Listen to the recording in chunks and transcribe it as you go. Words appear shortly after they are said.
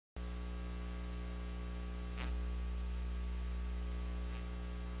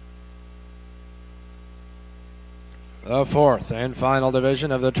The fourth and final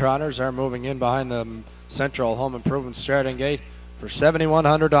division of the Trotters are moving in behind the Central Home Improvement starting gate for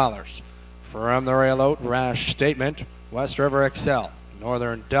 $7,100. From the railroad, Rash Statement, West River Xcel,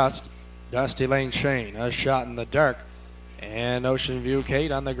 Northern Dust, Dusty Lane Shane, A Shot in the Dark, and Oceanview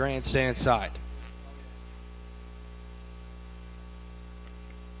Kate on the grandstand side.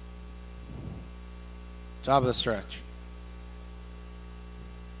 Top of the stretch.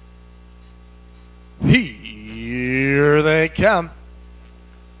 Here they come.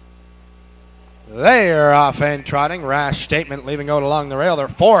 They are off and trotting. Rash Statement leaving out along the rail. They're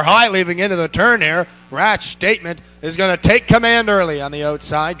 4 high leaving into the turn here. Rash Statement is going to take command early on the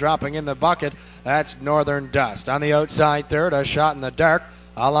outside, dropping in the bucket. That's Northern Dust. On the outside third, A Shot in the Dark.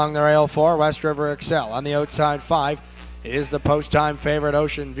 Along the rail 4, West River Xcel. On the outside 5 is the post-time favorite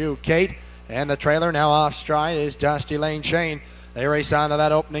Oceanview Kate. And the trailer now off stride is Dusty Lane Shane. They race onto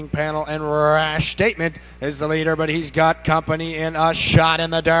that opening panel, and Rash Statement is the leader, but he's got company in A Shot in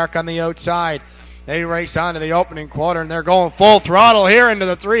the Dark on the outside. They race onto the opening quarter, and they're going full throttle here into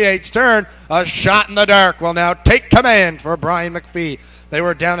the 3/8 turn. A Shot in the Dark will now take command for Brian McPhee. They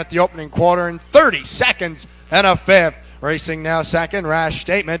were down at the opening quarter in 30 seconds and a fifth. Racing now second, Rash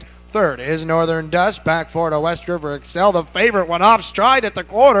Statement. Third is Northern Dust. Back forward to West River Xcel. The favorite went off stride at the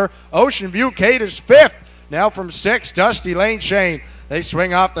quarter. Oceanview Kate is fifth. Now from 6, Dusty Lane Shane. They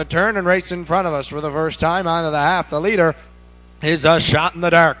swing off the turn and race in front of us for the first time onto the half. The leader is A Shot in the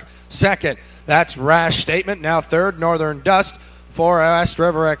Dark. Second, that's Rash Statement. Now third, Northern Dust for West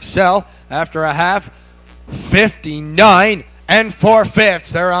River Xcel. After a half, 59 and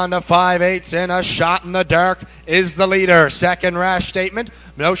 4/5. They're on to 5/8, and A Shot in the Dark is the leader. Second, Rash Statement.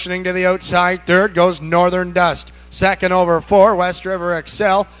 Motioning to the outside third goes Northern Dust. Second over 4, West River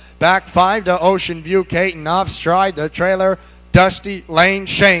Xcel. Back 5 to Oceanview Kate, and off stride the trailer, Dusty Lane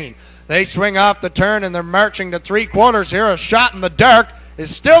Shane. They swing off the turn, and they're marching to 3/4 here. A Shot in the Dark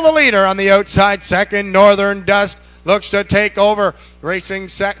is still the leader on the outside. Second, Northern Dust looks to take over. Racing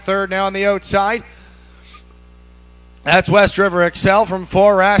third now on the outside. That's West River Xcel from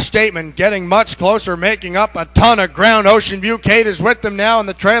 4, Rash Statement, getting much closer, making up a ton of ground. Oceanview Kate is with them now in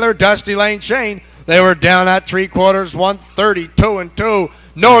the trailer, Dusty Lane Shane. They were down at 3/4, 1:32 and 2.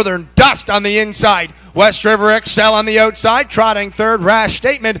 Northern Dust on the inside. West River Xcel on the outside, trotting third, Rash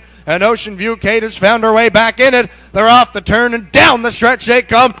Statement, and Oceanview Kate has found her way back in it. They're off the turn and down the stretch they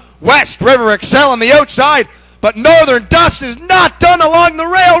come. West River Xcel on the outside, but Northern Dust is not done along the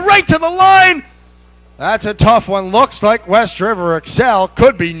rail, right to the line. That's a tough one. Looks like West River Xcel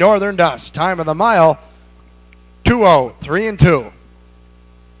could be Northern Dust. Time of the mile, 2:03 3 and 2.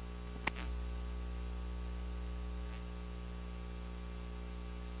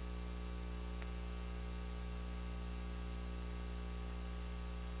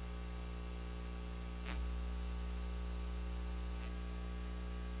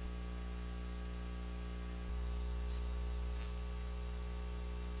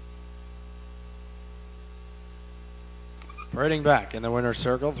 Parading back in the winner's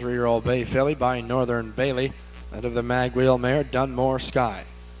circle, 3-year-old Bay Filly by Northern Bailey, out of the Magwheel mare Dunmore Sky.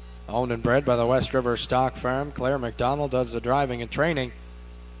 Owned and bred by the West River Stock Farm, Claire MacDonald does the driving and training,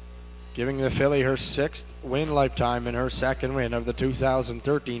 giving the filly her 6th win lifetime and her 2nd win of the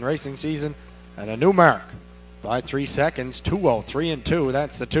 2013 racing season, and a new mark by 3 seconds, 2:03 and 2.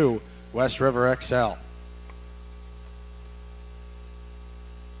 That's the 2, West River Xcel.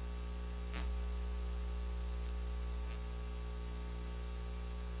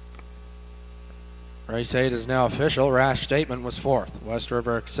 Race 8 is now official. Rash Statement was 4th. West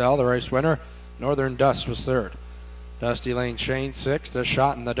River Xcel, the race winner. Northern Dust was 3rd. Dusty Lane Shane 6th. A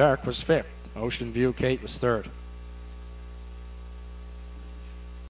Shot in the Dark was 5th. Oceanview Kate was 3rd.